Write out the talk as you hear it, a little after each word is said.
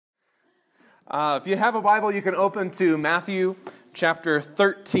If you have a Bible, you can open to Matthew chapter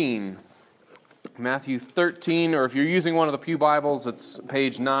 13. Matthew 13, or if you're using one of the Pew Bibles, it's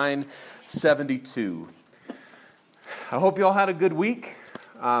page 972. I hope you all had a good week.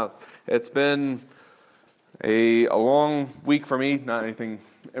 It's been a long week for me, not anything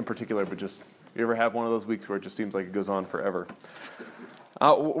in particular, but just, you ever have one of those weeks where it just seems like it goes on forever?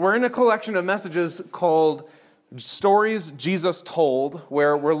 We're in a collection of messages called Stories Jesus Told,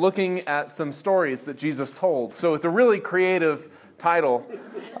 where we're looking at some stories that Jesus told. So it's a really creative title.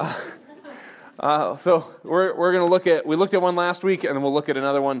 So we're going to we looked at one last week, and then we'll look at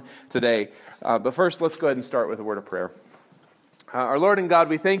another one today. But first, let's go ahead and start with a word of prayer. Our Lord and God,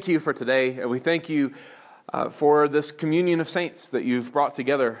 we thank you for today, and we thank you for this communion of saints that you've brought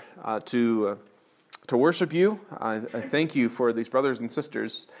together to worship you. I thank you for these brothers and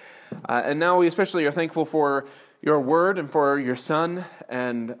sisters. And now we especially are thankful for your word and for your Son.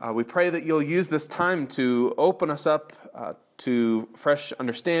 And we pray that you'll use this time to open us up to fresh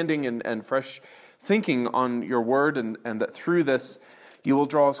understanding and fresh thinking on your word. And that through this, you will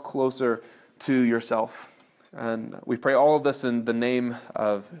draw us closer to yourself. And we pray all of this in the name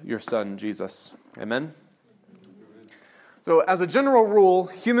of your Son, Jesus. Amen. So as a general rule,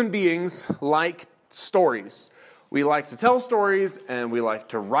 human beings like stories. We like to tell stories, and we like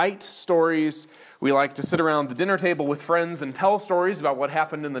to write stories. We like to sit around the dinner table with friends and tell stories about what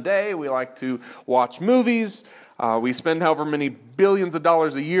happened in the day. We like to watch movies. We spend however many billions of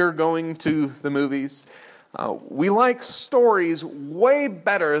dollars a year going to the movies. We like stories way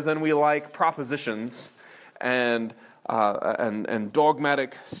better than we like propositions and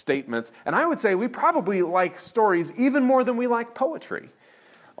dogmatic statements. And I would say we probably like stories even more than we like poetry.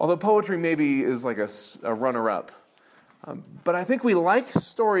 Although poetry maybe is like a runner-up. But I think we like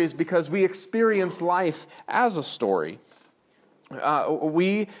stories because we experience life as a story.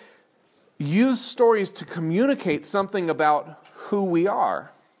 We use stories to communicate something about who we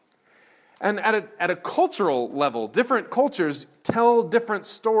are. And at a cultural level, different cultures tell different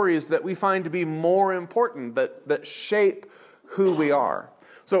stories that we find to be more important, that shape who we are.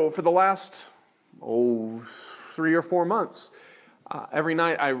 So for the last, 3 or 4 months, every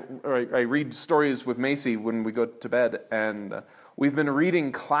night I read stories with Macy when we go to bed, and we've been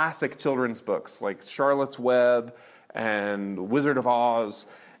reading classic children's books like Charlotte's Web and Wizard of Oz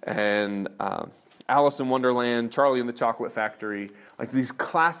and Alice in Wonderland, Charlie and the Chocolate Factory, like these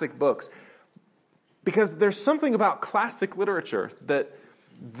classic books. Because there's something about classic literature that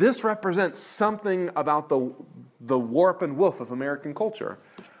this represents something about the warp and woof of American culture.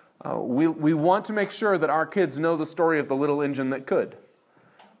 We want to make sure that our kids know the story of the little engine that could.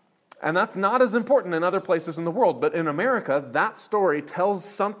 And that's not as important in other places in the world, but in America, that story tells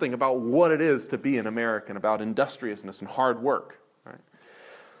something about what it is to be an American, about industriousness and hard work. Right?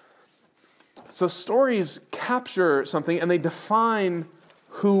 So stories capture something, and they define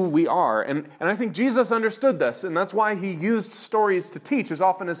who we are. And I think Jesus understood this, and that's why he used stories to teach as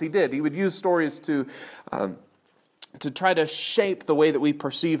often as he did. He would use stories to try to shape the way that we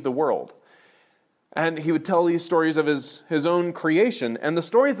perceive the world. And he would tell these stories of his own creation. And the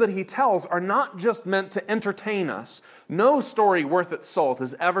stories that he tells are not just meant to entertain us. No story worth its salt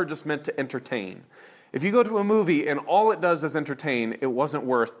is ever just meant to entertain. If you go to a movie and all it does is entertain, it wasn't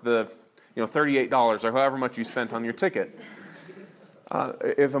worth the $38 or however much you spent on your ticket.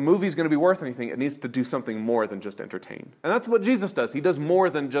 If a movie's going to be worth anything, it needs to do something more than just entertain. And that's what Jesus does. He does more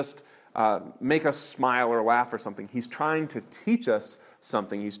than just make us smile or laugh or something. He's trying to teach us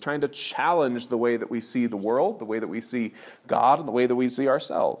something. He's trying to challenge the way that we see the world, the way that we see God, and the way that we see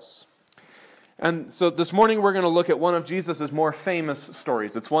ourselves. And so this morning we're going to look at one of Jesus' more famous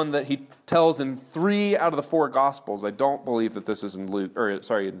stories. It's one that he tells in 3 out of the 4 Gospels. I don't believe that this is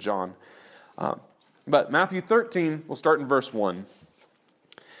in John. But Matthew 13, we'll start in verse 1.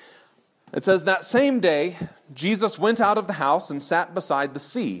 It says, "That same day, Jesus went out of the house and sat beside the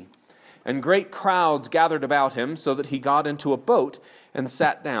sea. And great crowds gathered about him, so that he got into a boat and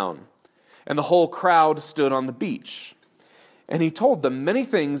sat down. And the whole crowd stood on the beach. And he told them many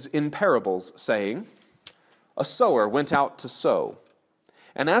things in parables, saying, 'A sower went out to sow.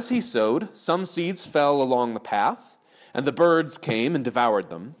 And as he sowed, some seeds fell along the path, and the birds came and devoured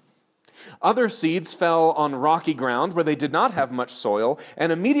them. Other seeds fell on rocky ground where they did not have much soil,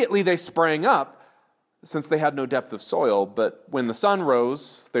 and immediately they sprang up, since they had no depth of soil. But when the sun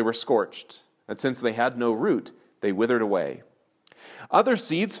rose, they were scorched, and since they had no root, they withered away. Other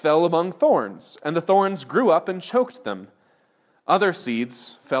seeds fell among thorns, and the thorns grew up and choked them. Other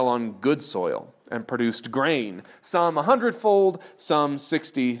seeds fell on good soil and produced grain, some 100-fold, some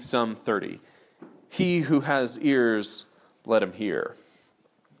 60, some 30. He who has ears, let him hear.'"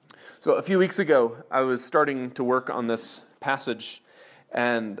 So a few weeks ago, I was starting to work on this passage,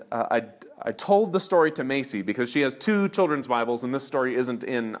 and I told the story to Macy because she has 2 children's Bibles, and this story isn't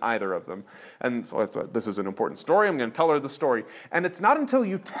in either of them. And so I thought, this is an important story. I'm going to tell her the story. And it's not until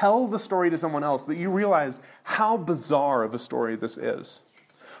you tell the story to someone else that you realize how bizarre of a story this is.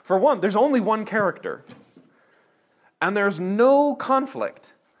 For one, there's only one character, and there's no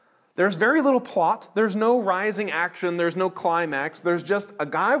conflict. There's very little plot. There's no rising action. There's no climax. There's just a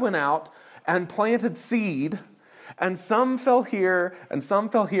guy went out and planted seed, and some fell here, and some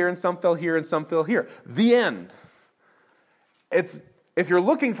fell here, and some fell here, and some fell here. The end. If you're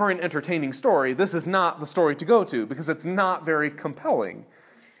looking for an entertaining story, this is not the story to go to because it's not very compelling.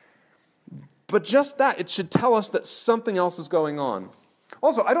 But just that, it should tell us that something else is going on.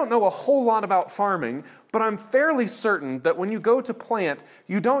 Also, I don't know a whole lot about farming, but I'm fairly certain that when you go to plant,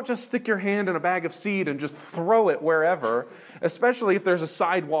 you don't just stick your hand in a bag of seed and just throw it wherever, especially if there's a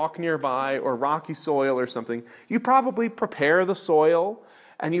sidewalk nearby or rocky soil or something. You probably prepare the soil,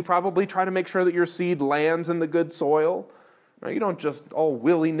 and you probably try to make sure that your seed lands in the good soil. You don't just all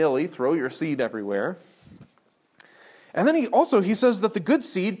willy-nilly throw your seed everywhere. And then he says that the good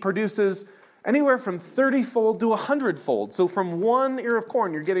seed produces anywhere from 30-fold to 100-fold. So from 1 ear of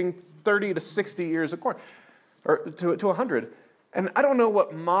corn, you're getting 30 to 60 ears of corn, or to 100. And I don't know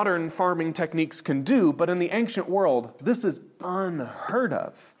what modern farming techniques can do, but in the ancient world, this is unheard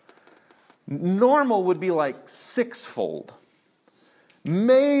of. Normal would be like 6-fold,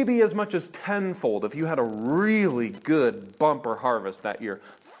 maybe as much as 10-fold if you had a really good bumper harvest that year.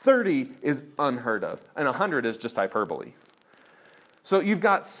 30 is unheard of, and 100 is just hyperbole. So you've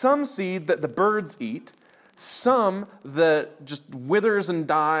got some seed that the birds eat, some that just withers and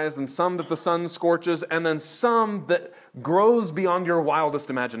dies, and some that the sun scorches, and then some that grows beyond your wildest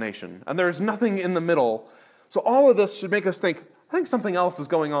imagination. And there's nothing in the middle. So all of this should make us think, I think something else is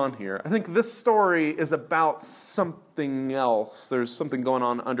going on here. I think this story is about something else. There's something going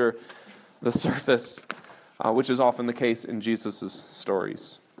on under the surface, which is often the case in Jesus'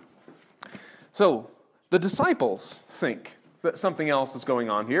 stories. So the disciples think that something else is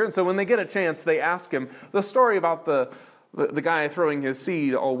going on here. And so when they get a chance, they ask him the story about the guy throwing his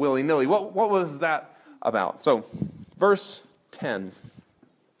seed all willy-nilly. What was that about? So, verse 10.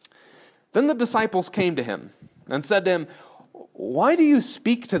 Then the disciples came to him and said to him, "Why do you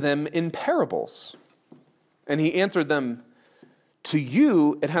speak to them in parables?" And he answered them, "To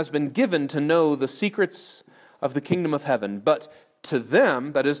you it has been given to know the secrets of the kingdom of heaven, but to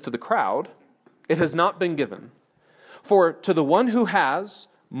them," that is to the crowd, "it has not been given. For to the one who has,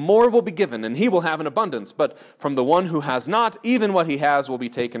 more will be given, and he will have an abundance. But from the one who has not, even what he has will be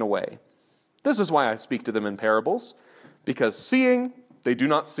taken away. This is why I speak to them in parables, because seeing they do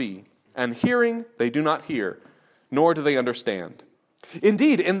not see, and hearing they do not hear, nor do they understand.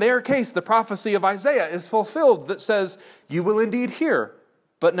 Indeed, in their case, the prophecy of Isaiah is fulfilled that says, 'You will indeed hear,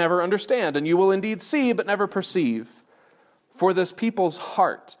 but never understand, and you will indeed see, but never perceive. For this people's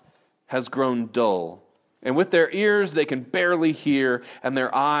heart has grown dull. And with their ears they can barely hear, and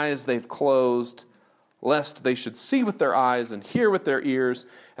their eyes they've closed, lest they should see with their eyes and hear with their ears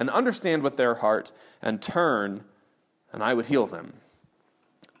and understand with their heart and turn, and I would heal them.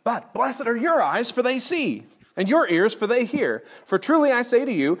 But blessed are your eyes, for they see, and your ears, for they hear. For truly I say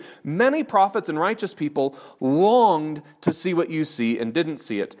to you, many prophets and righteous people longed to see what you see and didn't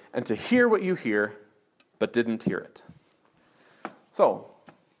see it, and to hear what you hear, but didn't hear it." So,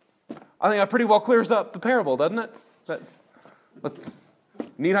 I think that pretty well clears up the parable, doesn't it?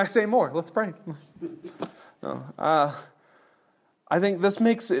 Need I say more? Let's pray. No, I think this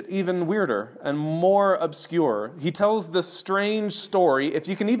makes it even weirder and more obscure. He tells this strange story, if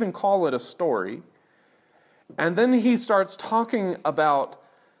you can even call it a story, and then he starts talking about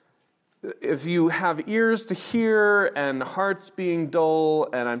if you have ears to hear and hearts being dull,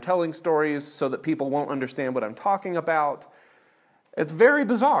 and I'm telling stories so that people won't understand what I'm talking about. It's very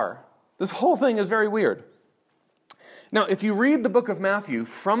bizarre. This whole thing is very weird. Now, if you read the book of Matthew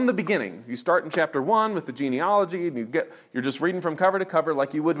from the beginning, you start in chapter 1 with the genealogy, and you're just reading from cover to cover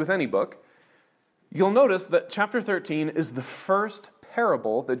like you would with any book, you'll notice that chapter 13 is the first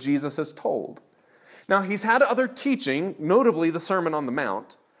parable that Jesus has told. Now, he's had other teaching, notably the Sermon on the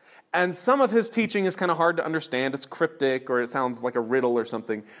Mount, and some of his teaching is kind of hard to understand. It's cryptic, or it sounds like a riddle or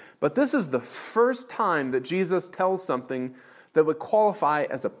something. But this is the first time that Jesus tells something that would qualify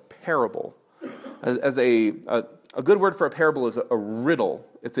as a parable. As a good word for a parable is a riddle.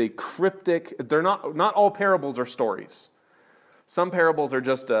 It's a cryptic. They're not all parables are stories. Some parables are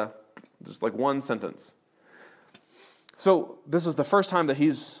just like one sentence. So this is the first time that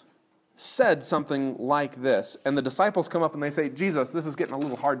he's said something like this, and the disciples come up and they say, Jesus, this is getting a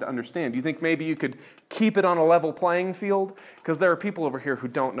little hard to understand. Do you think maybe you could keep it on a level playing field? Because there are people over here who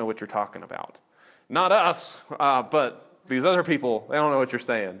don't know what you're talking about. Not us, but these other people, they don't know what you're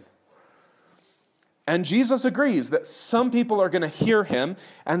saying. And Jesus agrees that some people are going to hear him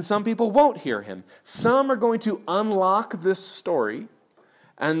and some people won't hear him. Some are going to unlock this story,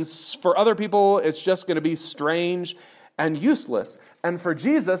 and for other people, it's just going to be strange and useless. And for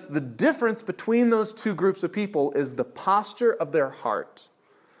Jesus, the difference between those two groups of people is the posture of their heart,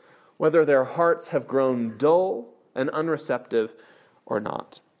 whether their hearts have grown dull and unreceptive or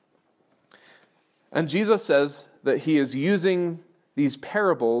not. And Jesus says that he is using these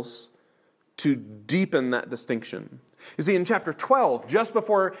parables to deepen that distinction. You see, in chapter 12, just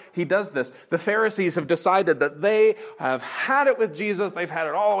before he does this, the Pharisees have decided that they have had it with Jesus, they've had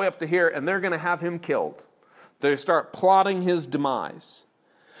it all the way up to here, and they're going to have him killed. They start plotting his demise.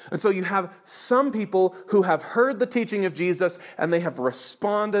 And so you have some people who have heard the teaching of Jesus and they have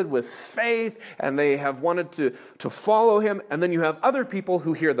responded with faith and they have wanted to follow him. And then you have other people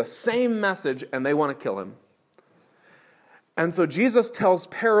who hear the same message and they want to kill him. And so Jesus tells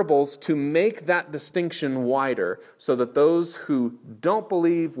parables to make that distinction wider so that those who don't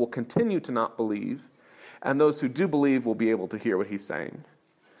believe will continue to not believe, and those who do believe will be able to hear what he's saying.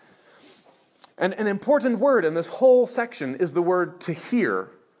 And an important word in this whole section is the word to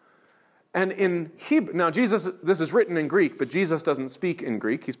hear. And in Hebrew, now Jesus, this is written in Greek, but Jesus doesn't speak in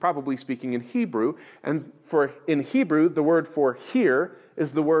Greek. He's probably speaking in Hebrew. And in Hebrew, the word for hear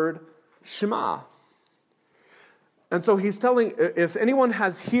is the word shema. And so he's telling, if anyone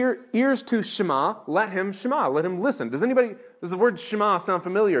has ears to shema, let him listen. Does the word shema sound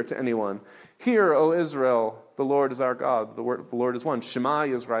familiar to anyone? Hear, O Israel, the Lord is our God. The Lord is one. Shema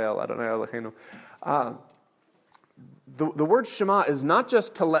Yisrael, Adonai Eloheinu. The word shema is not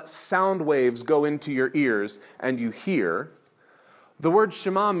just to let sound waves go into your ears and you hear. The word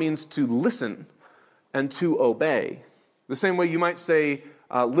shema means to listen and to obey. The same way you might say,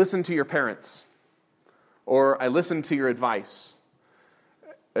 listen to your parents, or I listen to your advice.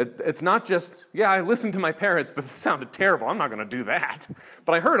 It's not just, I listened to my parents, but it sounded terrible. I'm not going to do that.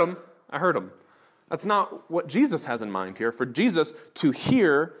 But I heard them. That's not what Jesus has in mind here. For Jesus, to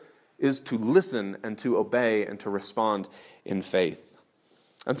hear is to listen and to obey and to respond in faith.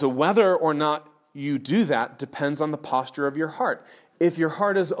 And so whether or not you do that depends on the posture of your heart. If your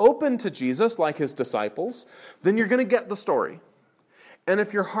heart is open to Jesus, like his disciples, then you're going to get the story. And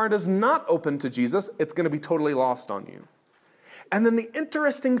if your heart is not open to Jesus, it's going to be totally lost on you. And then the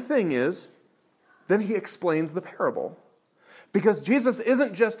interesting thing is, then he explains the parable. Because Jesus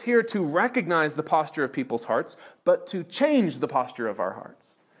isn't just here to recognize the posture of people's hearts, but to change the posture of our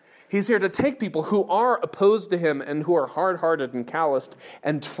hearts. He's here to take people who are opposed to him and who are hard-hearted and calloused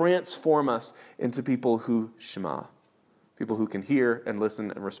and transform us into people who shema, people who can hear and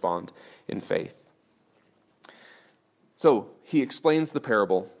listen and respond in faith. So he explains the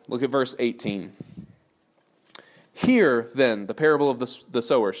parable. Look at verse 18. Hear then the parable of the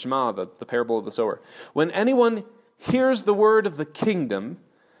sower, Shema, the parable of the sower. When anyone hears the word of the kingdom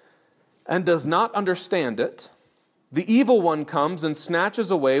and does not understand it, the evil one comes and snatches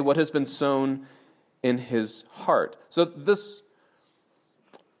away what has been sown in his heart. So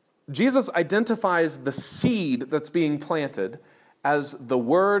Jesus identifies the seed that's being planted as the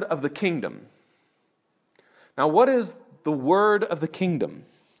word of the kingdom. Now, what is the word of the kingdom?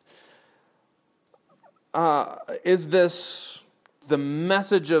 Is this the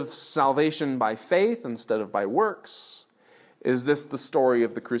message of salvation by faith instead of by works? Is this the story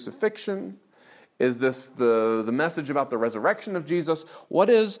of the crucifixion? Is this the message about the resurrection of Jesus? What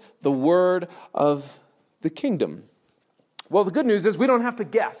is the word of the kingdom? Well, the good news is we don't have to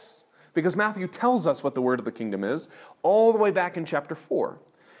guess, because Matthew tells us what the word of the kingdom is all the way back in chapter 4.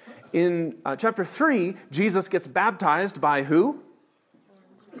 In chapter 3, Jesus gets baptized by who?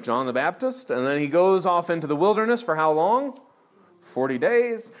 John the Baptist. And then he goes off into the wilderness for how long? 40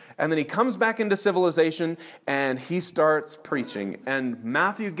 days. And then he comes back into civilization and he starts preaching. And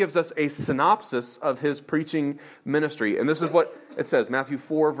Matthew gives us a synopsis of his preaching ministry. And this is what it says, Matthew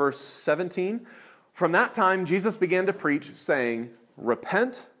 4, verse 17. From that time, Jesus began to preach, saying,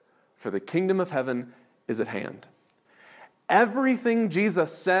 "Repent, for the kingdom of heaven is at hand." Everything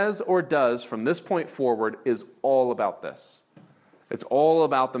Jesus says or does from this point forward is all about this. It's all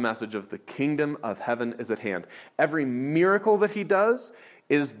about the message of the kingdom of heaven is at hand. Every miracle that he does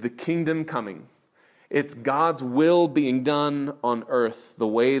is the kingdom coming. It's God's will being done on earth the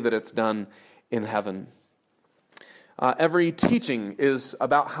way that it's done in heaven. Every teaching is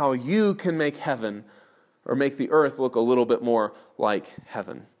about how you can make heaven or make the earth look a little bit more like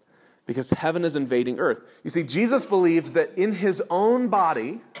heaven. because heaven is invading earth. You see, Jesus believed that in his own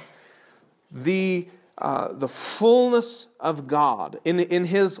body, the fullness of God, in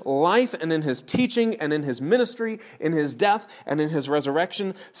his life and in his teaching and in his ministry, in his death and in his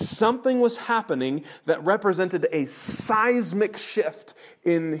resurrection, something was happening that represented a seismic shift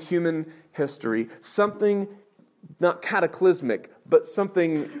in human history. Something not cataclysmic, but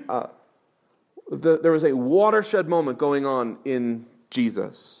something, there was a watershed moment going on in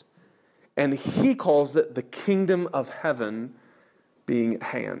Jesus. And he calls it the kingdom of heaven being at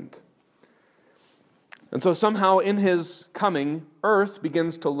hand. And so somehow in his coming, earth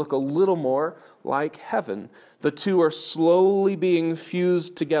begins to look a little more like heaven. The two are slowly being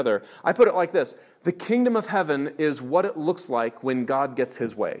fused together. I put it like this: the kingdom of heaven is what it looks like when God gets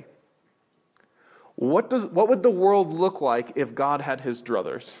his way. What would the world look like if God had his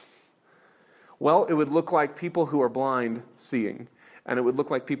druthers? Well, it would look like people who are blind seeing, and it would look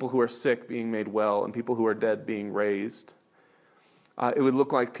like people who are sick being made well, and people who are dead being raised. It would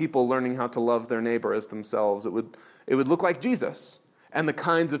look like people learning how to love their neighbor as themselves. It would look like Jesus and the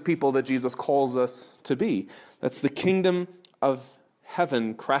kinds of people that Jesus calls us to be. That's the kingdom of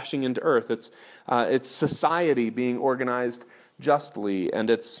heaven crashing into earth. It's society being organized justly,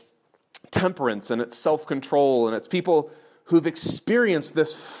 and it's temperance, and it's self-control, and it's people who've experienced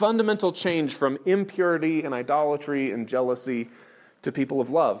this fundamental change from impurity and idolatry and jealousy to people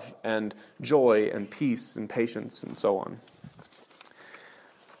of love and joy and peace and patience and so on.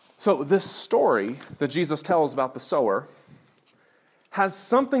 So this story that Jesus tells about the sower has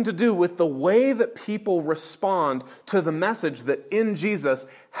something to do with the way that people respond to the message that in Jesus,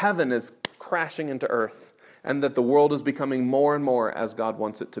 heaven is crashing into earth, and that the world is becoming more and more as God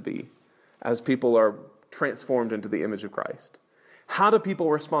wants it to be, as people are transformed into the image of Christ. How do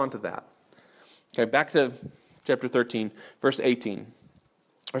people respond to that? Okay, back to chapter 13, verse 19.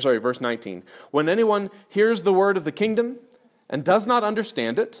 When anyone hears the word of the kingdom and does not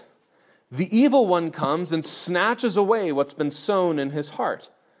understand it, the evil one comes and snatches away what's been sown in his heart.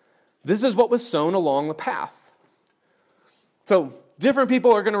 This is what was sown along the path. So, different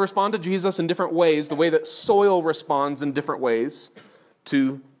people are going to respond to Jesus in different ways, the way that soil responds in different ways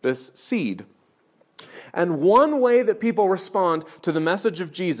to this seed. And one way that people respond to the message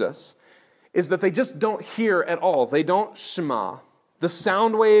of Jesus is that they just don't hear at all. They don't shema. The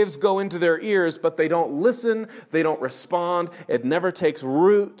sound waves go into their ears, but they don't listen. They don't respond. It never takes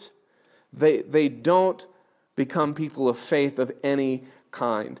root. They don't become people of faith of any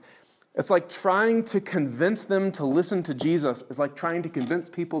kind. It's like trying to convince them to listen to Jesus. It's like trying to convince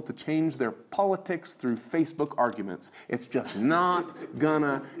people to change their politics through Facebook arguments. It's just not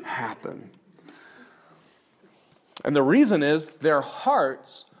gonna happen. And the reason is their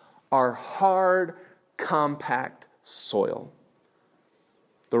hearts are hard, compact soil.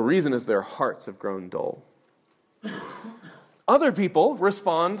 The reason is their hearts have grown dull. Other people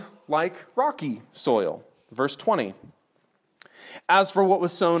respond like rocky soil. Verse 20. As for what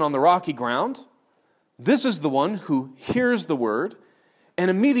was sown on the rocky ground, this is the one who hears the word and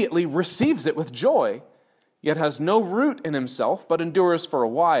immediately receives it with joy, yet has no root in himself, but endures for a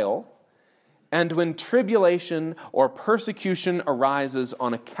while. And when tribulation or persecution arises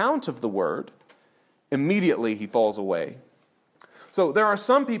on account of the word, immediately he falls away. So there are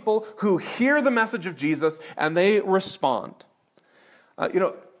some people who hear the message of Jesus and they respond.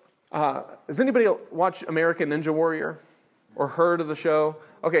 Does anybody watch American Ninja Warrior or heard of the show?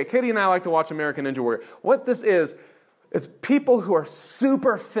 Okay, Katie and I like to watch American Ninja Warrior. What this is people who are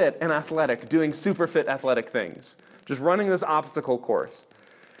super fit and athletic doing super fit athletic things, just running this obstacle course.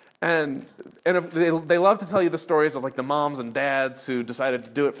 And if they love to tell you the stories of like the moms and dads who decided to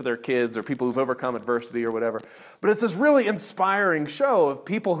do it for their kids, or people who've overcome adversity or whatever. But it's this really inspiring show of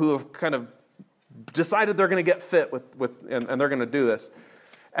people who have kind of decided they're going to get fit and they're going to do this.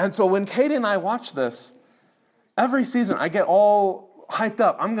 And so when Katie and I watch this, every season I get all hyped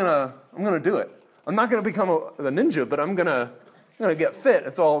up. I'm gonna do it. I'm not going to become a ninja, but I'm gonna get fit.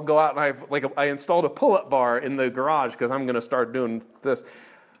 And so I'll go out and I installed a pull-up bar in the garage because I'm going to start doing this.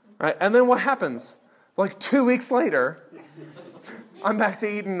 Right? And then what happens? Like 2 weeks later, I'm back to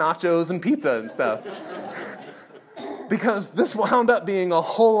eating nachos and pizza and stuff. Because this wound up being a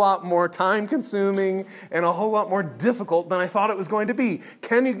whole lot more time-consuming and a whole lot more difficult than I thought it was going to be.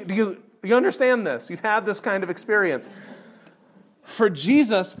 Do you understand this? You've had this kind of experience. For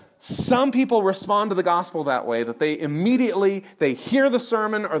Jesus, some people respond to the gospel that way, that they hear the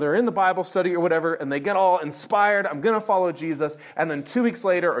sermon or they're in the Bible study or whatever, and they get all inspired, I'm going to follow Jesus, and then 2 weeks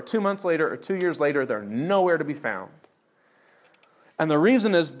later or 2 months later or 2 years later, they're nowhere to be found. And the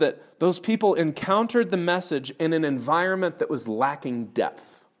reason is that those people encountered the message in an environment that was lacking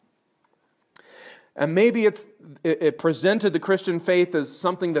depth. And maybe it presented the Christian faith as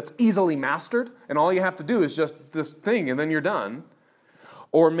something that's easily mastered, and all you have to do is just this thing, and then you're done.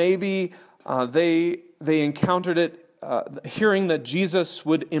 Or maybe they encountered it hearing that Jesus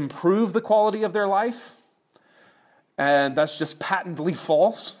would improve the quality of their life, and that's just patently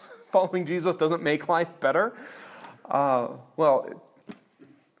false. Following Jesus doesn't make life better. It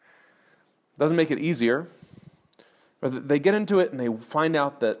doesn't make it easier. But they get into it and they find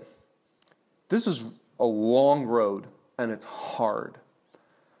out that this is a long road, and it's hard,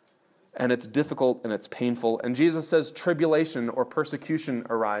 and it's difficult, and it's painful. And Jesus says tribulation or persecution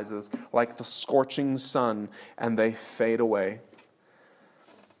arises like the scorching sun, and they fade away.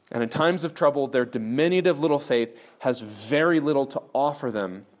 And in times of trouble, their diminutive little faith has very little to offer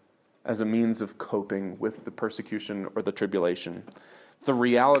them as a means of coping with the persecution or the tribulation. The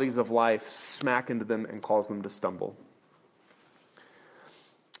realities of life smack into them and cause them to stumble.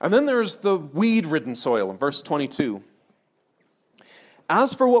 And then there's the weed-ridden soil in verse 22.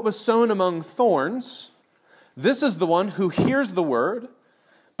 As for what was sown among thorns, this is the one who hears the word,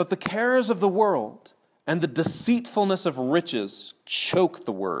 but the cares of the world and the deceitfulness of riches choke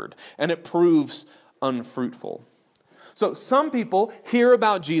the word, and it proves unfruitful. So some people hear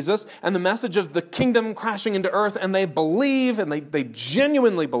about Jesus and the message of the kingdom crashing into earth, and they believe, and they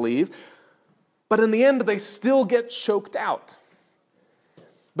genuinely believe, but in the end they still get choked out.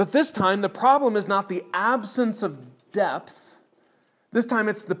 But this time, the problem is not the absence of depth. This time,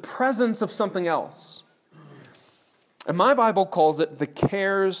 it's the presence of something else. And my Bible calls it the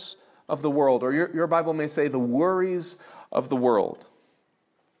cares of the world, or your Bible may say the worries of the world.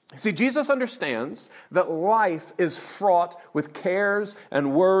 See, Jesus understands that life is fraught with cares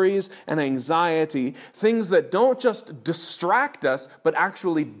and worries and anxiety, things that don't just distract us, but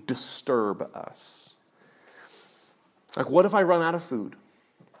actually disturb us. Like, what if I run out of food?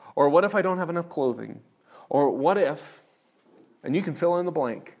 Or what if I don't have enough clothing? Or what if, and you can fill in the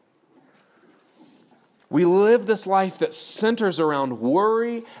blank. We live this life that centers around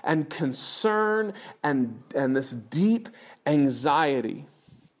worry and concern and this deep anxiety.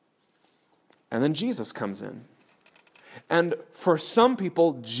 And then Jesus comes in. And for some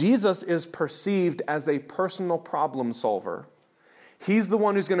people, Jesus is perceived as a personal problem solver. He's the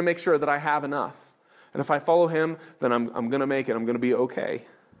one who's going to make sure that I have enough. And if I follow him, then I'm going to make it. I'm going to be okay.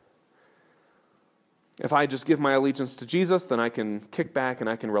 If I just give my allegiance to Jesus, then I can kick back and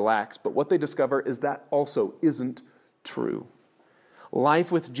I can relax. But what they discover is that also isn't true.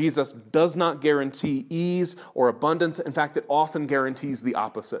 Life with Jesus does not guarantee ease or abundance. In fact, it often guarantees the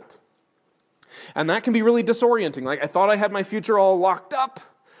opposite. And that can be really disorienting. Like, I thought I had my future all locked up,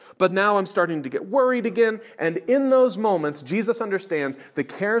 but now I'm starting to get worried again. And in those moments, Jesus understands the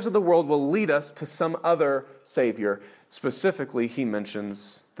cares of the world will lead us to some other Savior. Specifically, he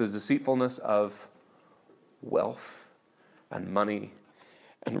mentions the deceitfulness of wealth and money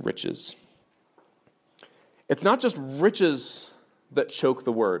and riches. It's not just riches that choke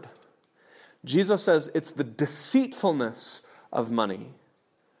the word. Jesus says it's the deceitfulness of money.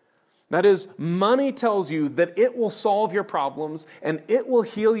 That is, money tells you that it will solve your problems and it will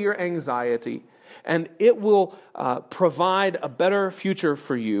heal your anxiety and it will provide a better future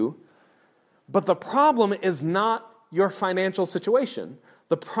for you. But the problem is not your financial situation.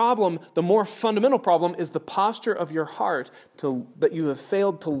 The problem, the more fundamental problem, is the posture of your heart that you have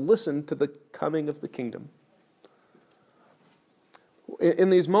failed to listen to the coming of the kingdom. In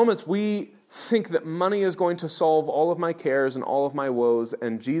these moments, we think that money is going to solve all of my cares and all of my woes,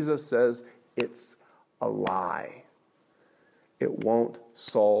 and Jesus says it's a lie. It won't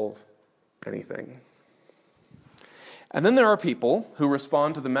solve anything. And then there are people who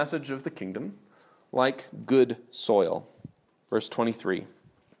respond to the message of the kingdom like good soil. Verse 23.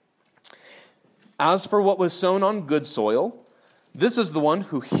 As for what was sown on good soil, this is the one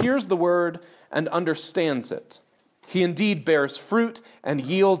who hears the word and understands it. He indeed bears fruit and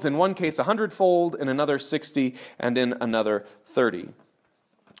yields in one case 100-fold, in another 60, and in another 30.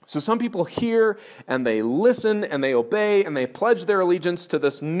 So some people hear and they listen and they obey and they pledge their allegiance to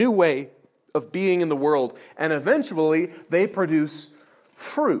this new way of being in the world. And eventually they produce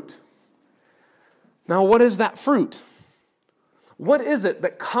fruit. Now, what is that fruit? What is it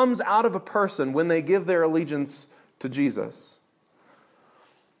that comes out of a person when they give their allegiance to Jesus?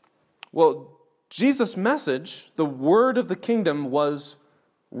 Well, Jesus' message, the word of the kingdom, was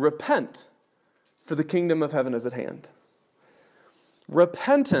repent, for the kingdom of heaven is at hand.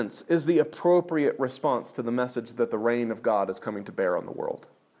 Repentance is the appropriate response to the message that the reign of God is coming to bear on the world.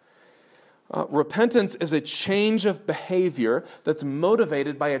 Repentance is a change of behavior that's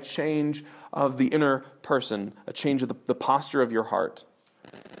motivated by a change of the inner person, a change of the posture of your heart.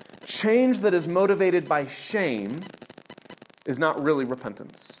 change that is motivated by shame is not really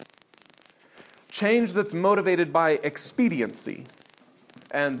repentance. Change that's motivated by expediency,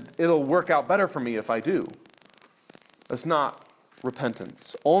 and it'll work out better for me if I do, that's not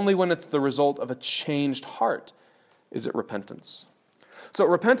repentance. Only when it's the result of a changed heart is it repentance. So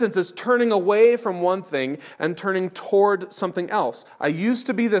repentance is turning away from one thing and turning toward something else. I used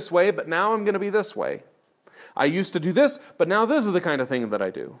to be this way, but now I'm going to be this way. I used to do this, but now this is the kind of thing that I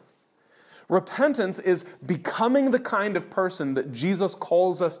do. Repentance is becoming the kind of person that Jesus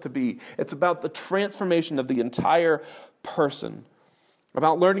calls us to be. It's about the transformation of the entire person,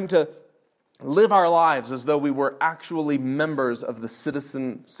 about learning to live our lives as though we were actually members of the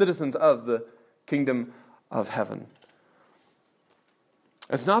citizens of the kingdom of heaven.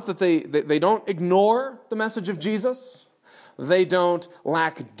 It's not that they don't ignore the message of Jesus. They don't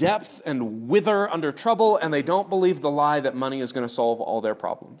lack depth and wither under trouble, and they don't believe the lie that money is going to solve all their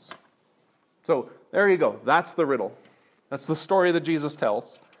problems. So there you go. That's the riddle. That's the story that Jesus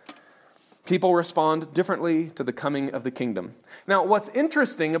tells. People respond differently to the coming of the kingdom. Now, what's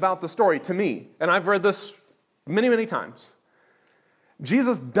interesting about the story to me, and I've read this many, many times,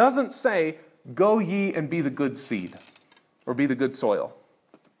 Jesus doesn't say, "Go ye and be the good seed," or "be the good soil."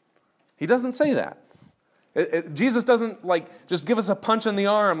 He doesn't say that. Jesus doesn't just give us a punch in the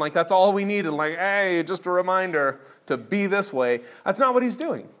arm, like that's all we need, and hey, just a reminder to be this way. That's not what he's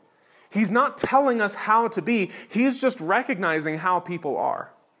doing. He's not telling us how to be. He's just recognizing how people are.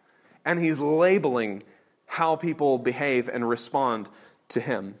 And he's labeling how people behave and respond to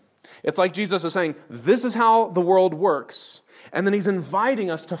him. It's like Jesus is saying, this is how the world works. And then he's inviting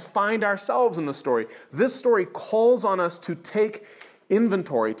us to find ourselves in the story. This story calls on us to take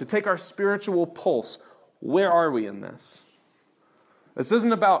inventory, to take our spiritual pulse. Where are we in this? This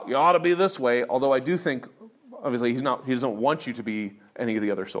isn't about, you ought to be this way, although I do think, obviously, he doesn't want you to be any of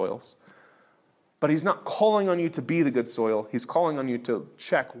the other soils. But he's not calling on you to be the good soil. He's calling on you to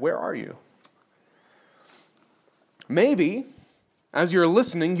check, where are you? Maybe, as you're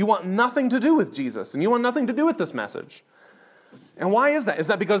listening, you want nothing to do with Jesus, and you want nothing to do with this message. And why is that? Is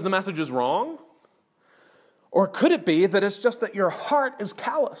that because the message is wrong? Or could it be that it's just that your heart is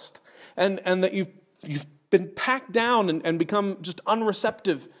calloused, and that you've been packed down and become just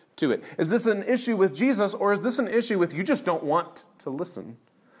unreceptive to it? Is this an issue with Jesus, or is this an issue with you just don't want to listen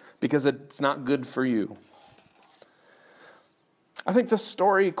because it's not good for you? I think this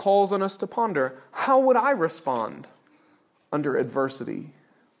story calls on us to ponder, how would I respond under adversity,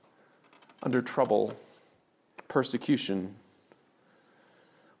 under trouble, persecution?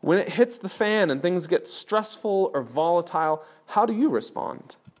 When it hits the fan and things get stressful or volatile, how do you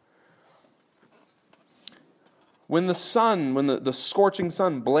respond? When the sun, when the scorching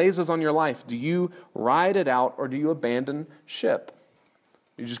sun blazes on your life, do you ride it out or do you abandon ship?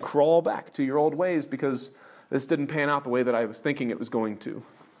 You just crawl back to your old ways because this didn't pan out the way that I was thinking it was going to.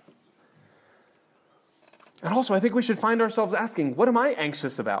 And also, I think we should find ourselves asking, what am I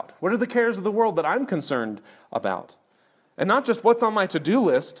anxious about? What are the cares of the world that I'm concerned about? And not just what's on my to-do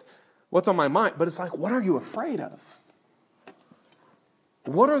list, what's on my mind, but it's like, what are you afraid of?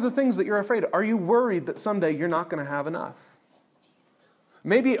 What are the things that you're afraid of? Are you worried that someday you're not going to have enough?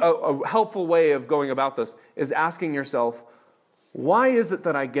 Maybe a helpful way of going about this is asking yourself, why is it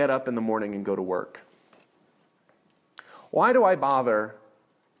that I get up in the morning and go to work? Why do I bother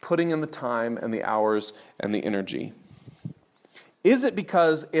putting in the time and the hours and the energy? Is it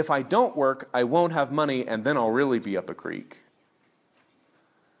because if I don't work, I won't have money and then I'll really be up a creek?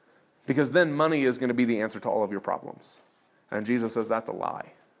 Because then money is going to be the answer to all of your problems. And Jesus says that's a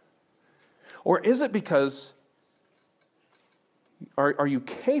lie. Or is it because are you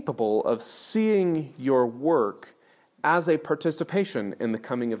capable of seeing your work as a participation in the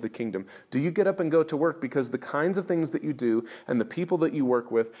coming of the kingdom? Do you get up and go to work because the kinds of things that you do and the people that you work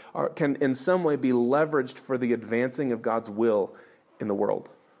with can in some way be leveraged for the advancing of God's will in the world?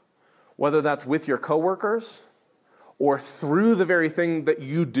 Whether that's with your coworkers or through the very thing that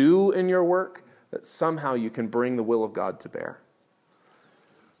you do in your work, that somehow you can bring the will of God to bear.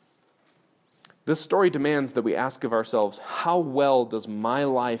 This story demands that we ask of ourselves, how well does my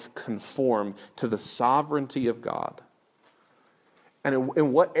life conform to the sovereignty of God? And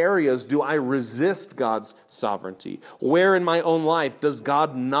in what areas do I resist God's sovereignty? Where in my own life does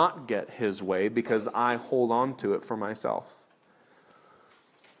God not get his way because I hold on to it for myself?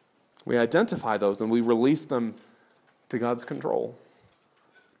 We identify those and we release them to God's control.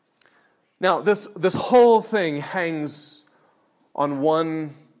 Now, this whole thing hangs on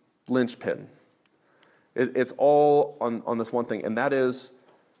one linchpin. It's all on this one thing, and that is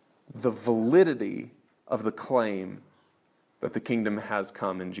the validity of the claim that the kingdom has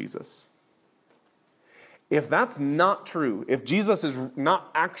come in Jesus. If that's not true, if Jesus is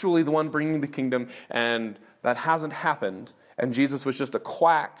not actually the one bringing the kingdom and that hasn't happened, and Jesus was just a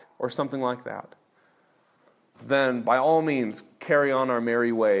quack or something like that, then by all means, carry on our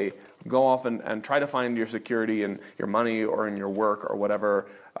merry way. Go off and try to find your security in your money or in your work or whatever.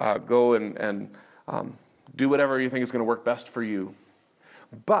 Go and do whatever you think is going to work best for you.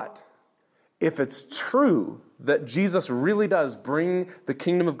 But if it's true that Jesus really does bring the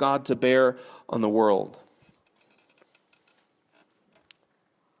kingdom of God to bear on the world,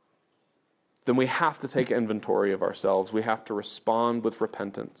 then we have to take inventory of ourselves. We have to respond with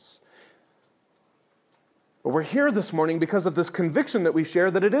repentance. But we're here this morning because of this conviction that we share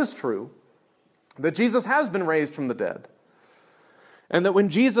that it is true, that Jesus has been raised from the dead, and that when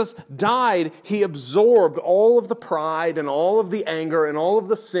Jesus died, he absorbed all of the pride and all of the anger and all of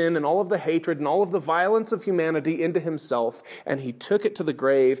the sin and all of the hatred and all of the violence of humanity into himself, and he took it to the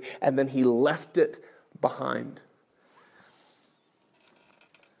grave, and then he left it behind.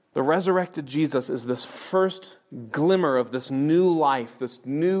 The resurrected Jesus is this first glimmer of this new life, this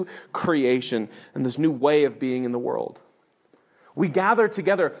new creation, and this new way of being in the world. We gather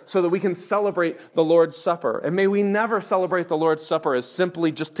together so that we can celebrate the Lord's Supper. And may we never celebrate the Lord's Supper as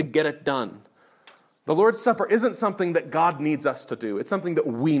simply just to get it done. The Lord's Supper isn't something that God needs us to do. It's something that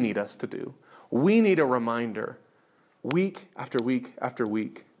we need us to do. We need a reminder, week after week after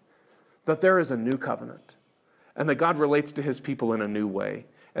week, that there is a new covenant, and that God relates to his people in a new way,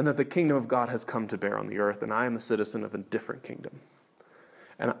 and that the kingdom of God has come to bear on the earth, and I am a citizen of a different kingdom.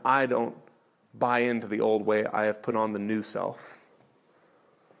 And I don't buy into the old way. I have put on the new self.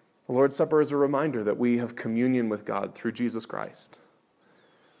 The Lord's Supper is a reminder that we have communion with God through Jesus Christ.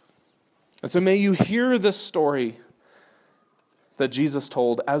 And so may you hear this story that Jesus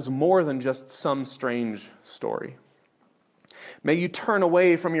told as more than just some strange story. May you turn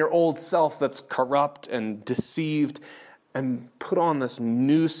away from your old self that's corrupt and deceived and put on this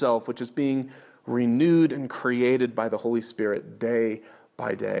new self, which is being renewed and created by the Holy Spirit day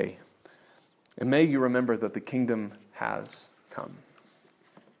by day. And may you remember that the kingdom has come.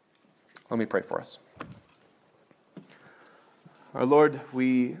 Let me pray for us. Our Lord,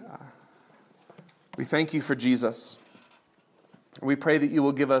 we thank you for Jesus. We pray that you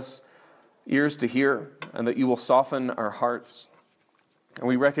will give us ears to hear and that you will soften our hearts. And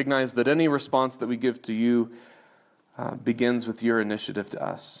we recognize that any response that we give to you begins with your initiative to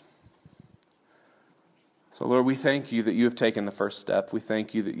us. So Lord, we thank you that you have taken the first step. We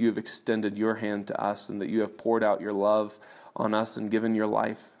thank you that you have extended your hand to us and that you have poured out your love on us and given your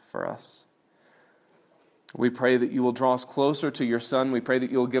life for us. We pray that you will draw us closer to your Son. We pray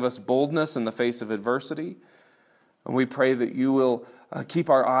that you will give us boldness in the face of adversity. And we pray that you will keep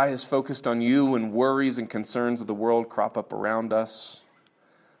our eyes focused on you when worries and concerns of the world crop up around us.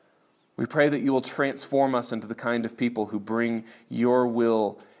 We pray that you will transform us into the kind of people who bring your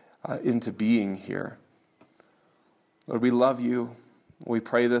will into being here. Lord, we love you. We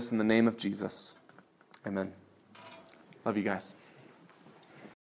pray this in the name of Jesus. Amen. Love you guys.